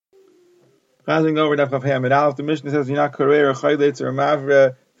Passing over Daf Chaf Hamid Aleph, the Mishnah says you're not Korea or Chaylitz or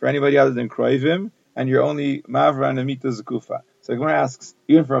Mavra for anybody other than Kroivim, and you're only Mavra and Amita Zakufa. So Gemara asks,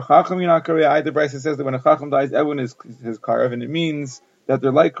 even for a Chacham you're not Korea. Either Bryce says that when a Chacham dies, everyone is his Karev, and it means that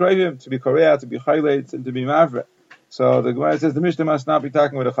they're like Kroivim, to be Korea, to be Chaylitz, and to be Mavra. So the Gemara says the Mishnah must not be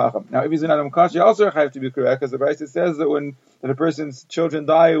talking with a Chacham. Now if he's an Adam Kashi, also have to be Korea, because the Bryce says that a person's children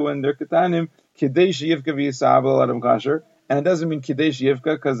die when they're Katanim, Kidesh Yivka V'Yisabel Adam Kasher. And it doesn't mean Kidesh Yivka,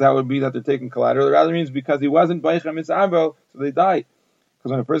 because that would be that they're taking collateral. It rather means because he wasn't Baicha Misabel, so they die.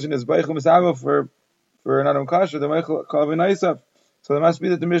 Because when a person is Baicha Misabel for an Adam Kasher, they're Baicha Kalvinaisaf. So it must be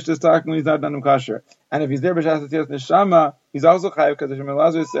that the Mishnah is talking when he's not Adam Kasher. And if he's there B'Shas Tziyas Neshama, he's also Chayav, because the Shemel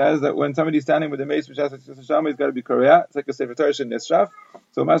Lazar says that when somebody's standing with the mace B'Shas Tziyas Neshama, he's got to be Korea. It's like a Sefer Torah Neshraf.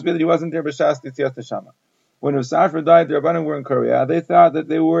 So it must be that he wasn't there B'Shas Tziyas Neshama. When Rav Safra died, the Rabbanim were in Korea. They thought that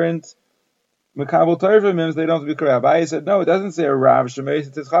they weren't Mekabel Torah from him, so they don't have to be Korea. Abaye said, no, it doesn't say a Rav Shemeis,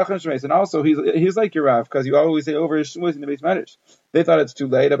 it says Chacham Shemeis. And also, he's like your Rav, because you always say over his Shmuas in the base Medrash. They thought it's too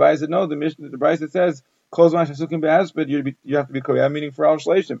late. Abaye said, no, the Brisa says, Close one Shasukim Be'aspid, you have to be Korea, meaning for all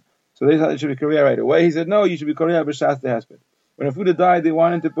Shleshim. So they thought it should be Korea right away. He said, no, you should be Korea B'Shas De'aspid. When a Fuda died, they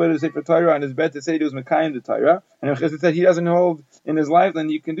wanted to put a Sefer Torah on his bed to say he was Mekayim the Torah. And if Chesed said he doesn't hold in his life, then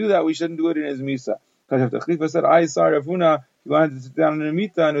you can do that. We shouldn't do it in his Misa. Because if the Chlifa said, I saw Rav Huna, he wanted to sit down in a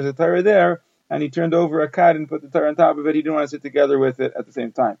Mita, and there was a Torah there, and he turned over a cat and put the Torah on top of it, he didn't want to sit together with it at the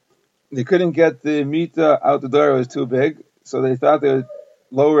same time. They couldn't get the Mita out the door, it was too big, so they thought they would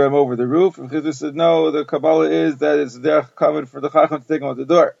lower him over the roof. And Chizur said, no, the Kabbalah is that it's there covered for the Chacham to take him out the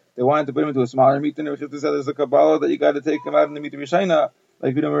door. They wanted to put him into a smaller Mita, and Chizur said there's a Kabbalah that you got to take him out in the Mita Rishayna.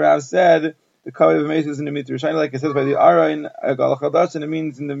 Like Vidam Rav said, the Kaveh of Mace is in the Mita Rishayna, like it says by the Ara in Gal Chadash, and it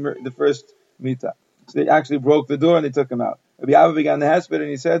means in the first Mita. So they actually broke the door and they took him out. Rabbi Abba began the Hesped and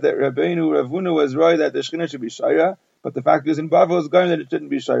he said that Rabbeinu Rav Huna was right that the Shechina should be Shaya, but the fact is in Bavel is going that it shouldn't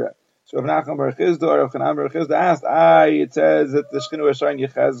be Shaya. So Rav Nachman Bar Chizda or Rav Chanan Bar Chizda asked, it says that the Shechina was Shaya in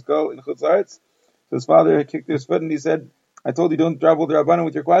Yechezkel in Chutz La'aretz. So his father kicked his foot and he said, I told you don't trouble the Rabbanim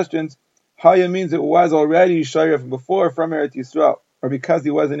with your questions. Haya means it was already Shaya from before from Eretz Yisrael, or because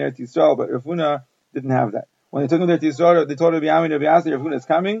he was in Eretz Yisrael, but Rav Huna didn't have that. When they took him to Eretz Yisrael, they told Rabbi Ami and Rabbi Asi, Rav Huna is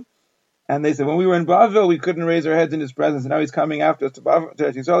coming. And they said, when we were in Bavel, we couldn't raise our heads in his presence, and now he's coming after us to Bavel.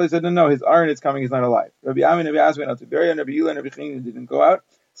 To Yisrael. They said, no, his Aaron is coming, he's not alive. Rabbi Ami and Rabbi Asi went out to bury him, and Rabbi Yila and Rabbi Chanina didn't go out.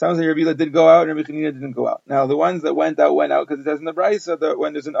 Some say Rabbi Yila did go out, and Rabbi Chanina didn't go out. Now, the ones that went out, because it says in the Brisa that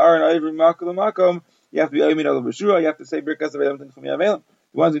when there's an Aaron, every Makom, you have to be Aymin al Bashura, you have to say Birkas of Elam Tenchum Yavelim.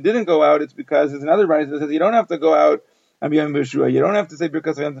 The ones who didn't go out, it's because there's another Brisa that says you don't have to go out and be Aymin Bashura. You don't have to say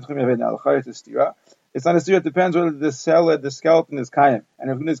Birkas of Elam Tenchum Yavelim. Now, the is Stira. It's not a stira, it depends whether the skeleton is Kayim. And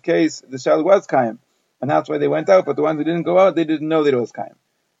in this case, the shell was Kayim. And that's why they went out, but the ones who didn't go out, they didn't know that it was Kayim.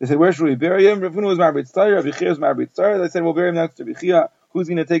 They said, where should we bury him? Rav Huna was Marbit Tzara, Rabbi Chia was Marbit Tzara. They said, we'll bury him next to Rabbi Chia. Who's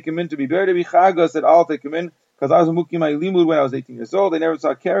going to take him in to be buried? Rabbi Chaga said, I'll take him in, because I was a Muki my limud when I was 18 years old. They never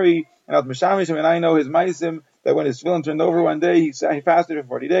saw Kerry, and I was Meshamish, and I know his Maisim, that when his tefillin turned over one day, he fasted for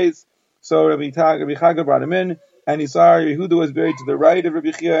 40 days. So Rabbi Chaga brought him in, and he saw Yehuda was buried to the right of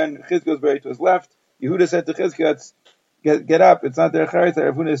Rabbi Chia, and Chizkiah was buried to his left. Yehuda said to Chizkiah, get up, it's not their charetz,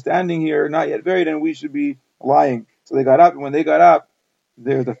 Rav Huna is standing here, not yet buried, and we should be lying. So they got up, and when they got up,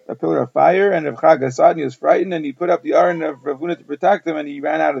 there was a pillar of fire, and Rav Chaga saw it, and he was frightened, and he put up the Aron of Rav Huna to protect him, and he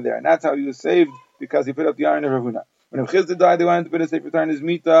ran out of there. And that's how he was saved, because he put up the Aron of Rav Huna. When Rav Chizda died, they wanted to put a Sefer Torah in his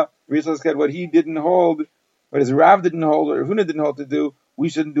Mita. Rishon said what he didn't hold, what his Rav didn't hold, what Rav Huna didn't hold to do, we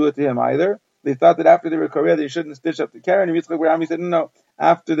shouldn't do it to him either. They thought that after they were Korea, they shouldn't stitch up the Karen, and Yitzchak Rami said, no,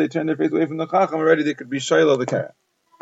 after they turned their face away from the Chacham, already they could be Shiloh the Karen.